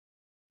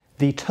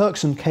The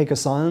Turks and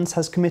Caicos Islands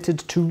has committed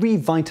to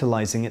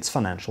revitalising its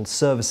financial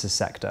services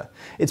sector.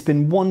 It's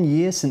been 1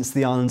 year since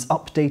the island's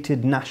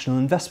updated national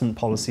investment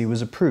policy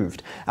was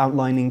approved,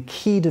 outlining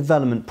key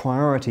development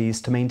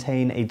priorities to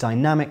maintain a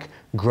dynamic,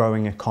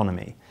 growing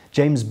economy.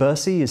 James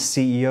Bursey is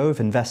CEO of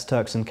Invest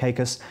Turks and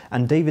Caicos,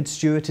 and David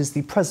Stewart is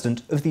the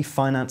president of the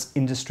Finance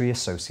Industry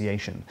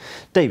Association.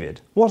 David,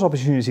 what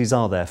opportunities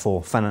are there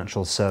for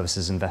financial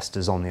services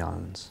investors on the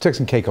islands? Turks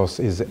and Caicos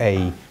is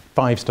a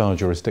five-star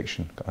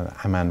jurisdiction, an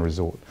Amman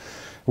resort.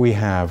 We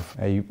have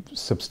a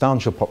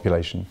substantial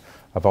population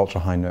of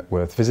ultra-high net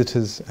worth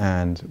visitors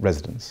and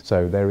residents.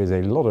 So there is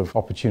a lot of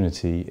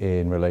opportunity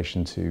in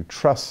relation to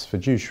trusts,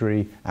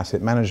 fiduciary,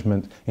 asset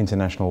management,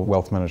 international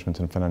wealth management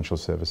and financial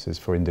services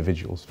for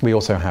individuals. We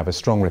also have a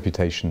strong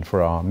reputation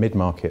for our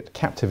mid-market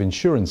captive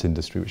insurance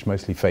industry, which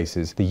mostly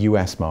faces the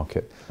US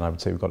market. And I would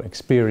say we've got an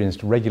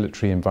experienced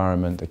regulatory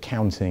environment,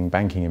 accounting,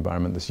 banking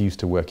environment that's used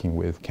to working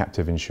with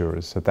captive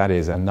insurers. So that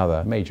is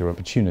another major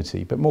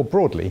opportunity. But more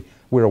broadly,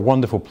 we're a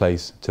wonderful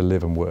place to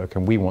live and work,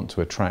 and we want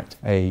to attract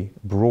a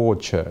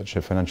broad church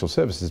of financial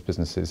services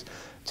businesses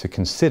to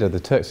consider the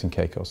Turks and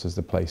Caicos as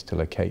the place to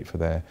locate for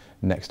their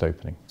next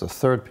opening. The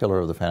third pillar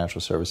of the financial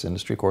service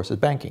industry, of course, is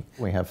banking.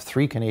 We have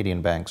 3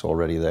 Canadian banks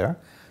already there,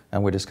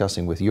 and we're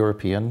discussing with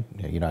European,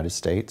 United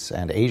States,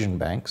 and Asian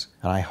banks.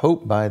 And I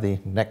hope by the end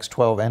of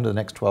the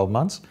next 12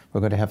 months,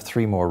 we're going to have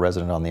 3 more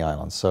resident on the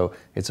island. So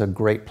it's a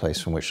great place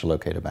from which to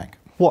locate a bank.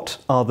 What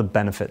are the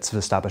benefits of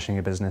establishing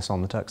a business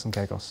on the Turks and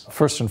Caicos?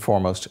 First and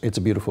foremost, it's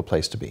a beautiful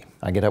place to be.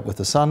 I get up with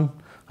the sun,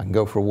 I can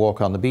go for a walk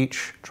on the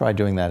beach, try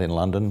doing that in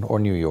London or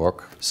New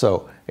York.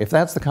 So if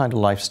that's the kind of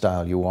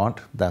lifestyle you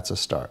want, that's a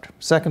start.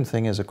 Second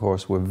thing is, of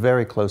course, we're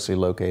very closely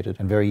located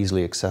and very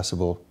easily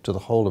accessible to the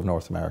whole of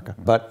North America.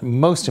 But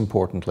most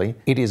importantly,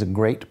 it is a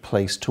great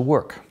place to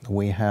work.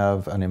 We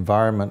have an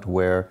environment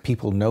where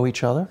people know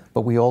each other,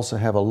 but we also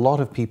have a lot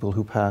of people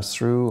who pass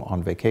through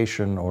on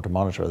vacation or to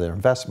monitor their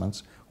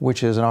investments,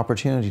 which is an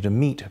opportunity to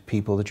meet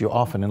people that you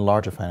often in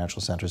larger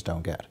financial centres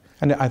don't get.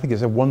 And I think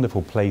it's a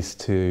wonderful place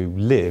to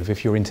live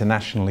if you're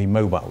internationally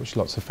mobile, which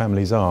lots of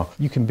families are.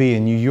 You can be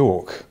in New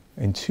York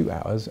in 2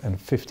 hours and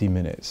 50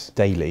 minutes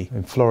daily,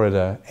 in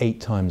Florida 8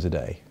 times a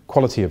day.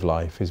 Quality of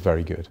life is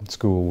very good.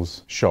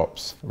 Schools,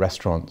 shops,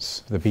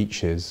 restaurants, the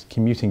beaches,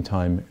 commuting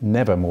time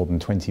never more than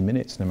 20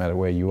 minutes no matter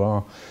where you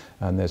are,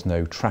 and there's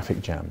no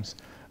traffic jams.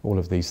 All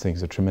of these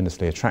things are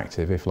tremendously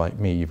attractive if, like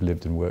me, you've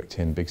lived and worked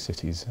in big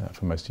cities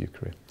for most of your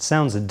career.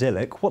 Sounds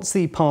idyllic. What's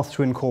the path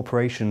to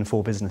incorporation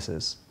for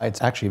businesses?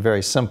 It's actually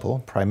very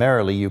simple.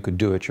 Primarily, you could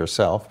do it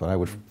yourself, but I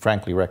would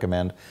frankly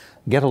recommend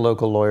get a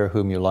local lawyer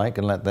whom you like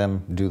and let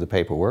them do the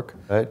paperwork.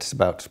 It's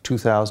about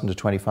 $2,000 to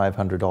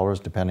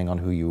 $2,500 depending on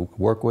who you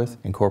work with.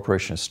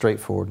 Incorporation is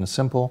straightforward and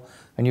simple,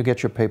 and you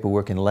get your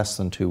paperwork in less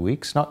than 2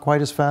 weeks. Not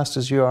quite as fast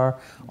as you are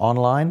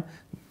online,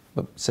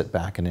 but sit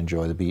back and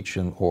enjoy the beach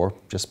or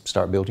just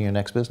start building your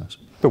next business.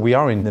 But we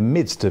are in the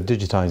midst of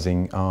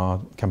digitising our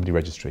company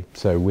registry.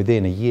 So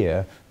within a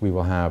year, we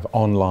will have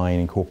online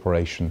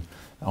incorporation,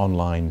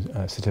 online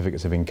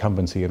certificates of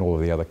incumbency and all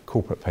of the other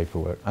corporate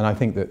paperwork. And I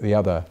think that the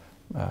other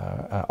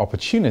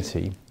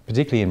opportunity,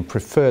 particularly in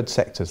preferred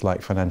sectors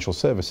like financial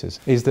services,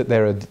 is that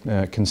there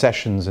are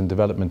concessions and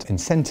development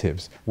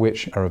incentives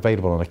which are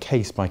available on a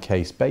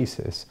case-by-case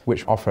basis,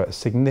 which offer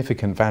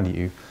significant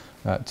value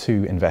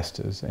to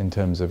investors in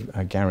terms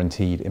of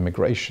guaranteed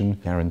immigration,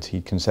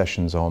 guaranteed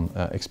concessions on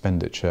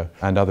expenditure,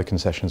 and other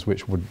concessions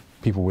which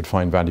people would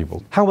find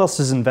valuable. How else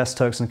does Invest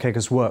Turks and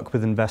Caicos work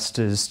with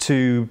investors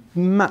to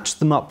match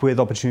them up with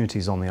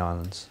opportunities on the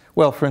islands?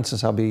 Well, for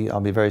instance, I'll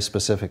be very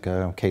specific.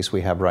 A case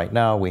we have right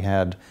now, we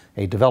had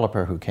a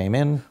developer who came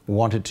in,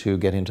 wanted to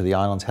get into the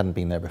islands, hadn't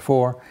been there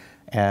before,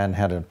 and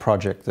had a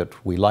project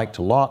that we liked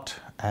a lot,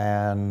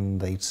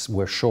 and they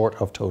were short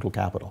of total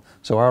capital.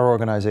 So our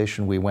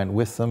organization, we went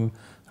with them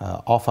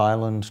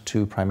off-island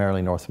to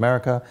primarily North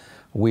America.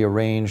 We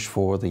arranged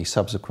for the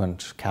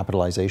subsequent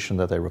capitalization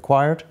that they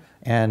required,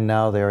 and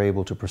now they're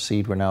able to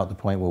proceed. We're now at the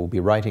point where we'll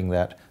be writing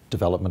that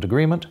development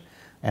agreement,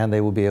 and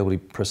they will be able to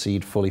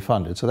proceed fully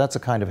funded. So that's the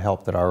kind of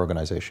help that our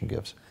organization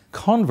gives.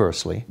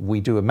 Conversely, we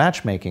do a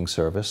matchmaking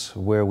service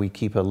where we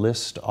keep a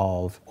list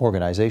of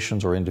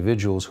organizations or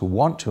individuals who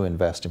want to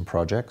invest in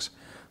projects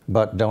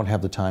but don't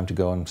have the time to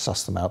go and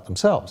suss them out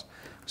themselves.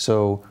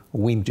 So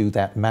we do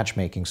that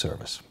matchmaking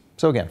service.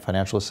 So again,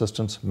 financial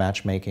assistance,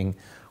 matchmaking,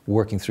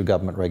 working through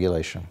government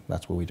regulation,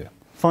 that's what we do.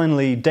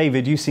 Finally,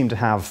 David, you seem to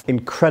have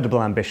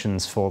incredible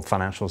ambitions for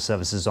financial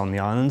services on the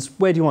islands.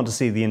 Where do you want to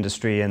see the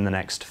industry in the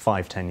next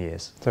 5–10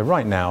 years? So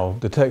right now,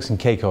 the Turks and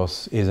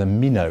Caicos is a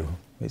minnow.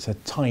 It's a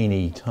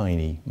tiny,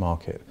 tiny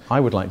market. I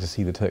would like to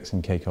see the Turks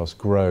and Caicos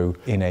grow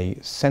in a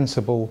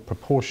sensible,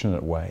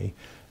 proportionate way,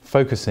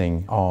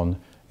 focusing on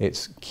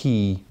its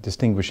key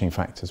distinguishing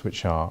factors,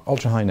 which are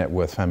ultra-high net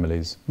worth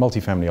families,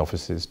 multifamily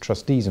offices,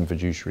 trustees and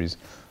fiduciaries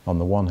on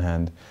the one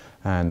hand,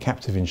 and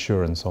captive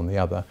insurance on the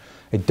other.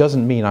 It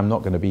doesn't mean I'm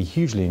not going to be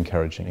hugely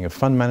encouraging of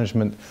fund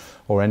management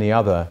or any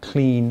other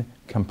clean,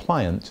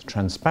 compliant,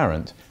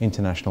 transparent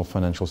international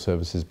financial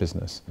services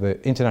business. The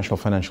international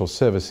financial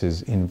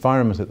services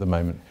environment at the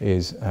moment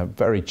is a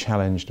very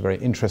challenged, very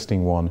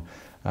interesting one,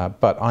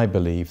 but I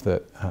believe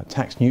that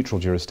tax-neutral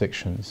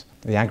jurisdictions,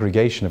 the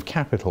aggregation of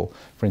capital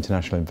for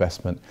international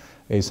investment,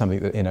 is something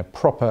that in a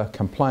proper,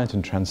 compliant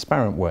and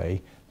transparent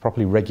way,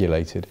 properly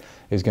regulated,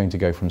 is going to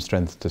go from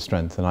strength to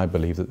strength, and I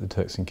believe that the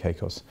Turks and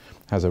Caicos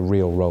has a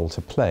real role to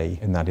play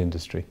in that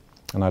industry,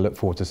 and I look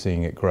forward to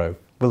seeing it grow.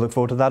 We'll look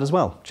forward to that as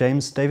well.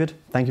 James, David,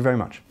 thank you very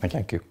much.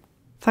 Thank you.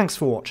 Thanks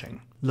for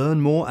watching. Learn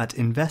more at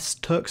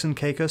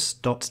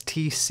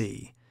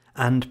investturksandcaicos.tc,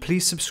 and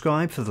please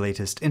subscribe for the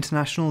latest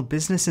international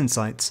business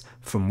insights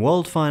from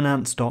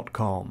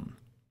worldfinance.com.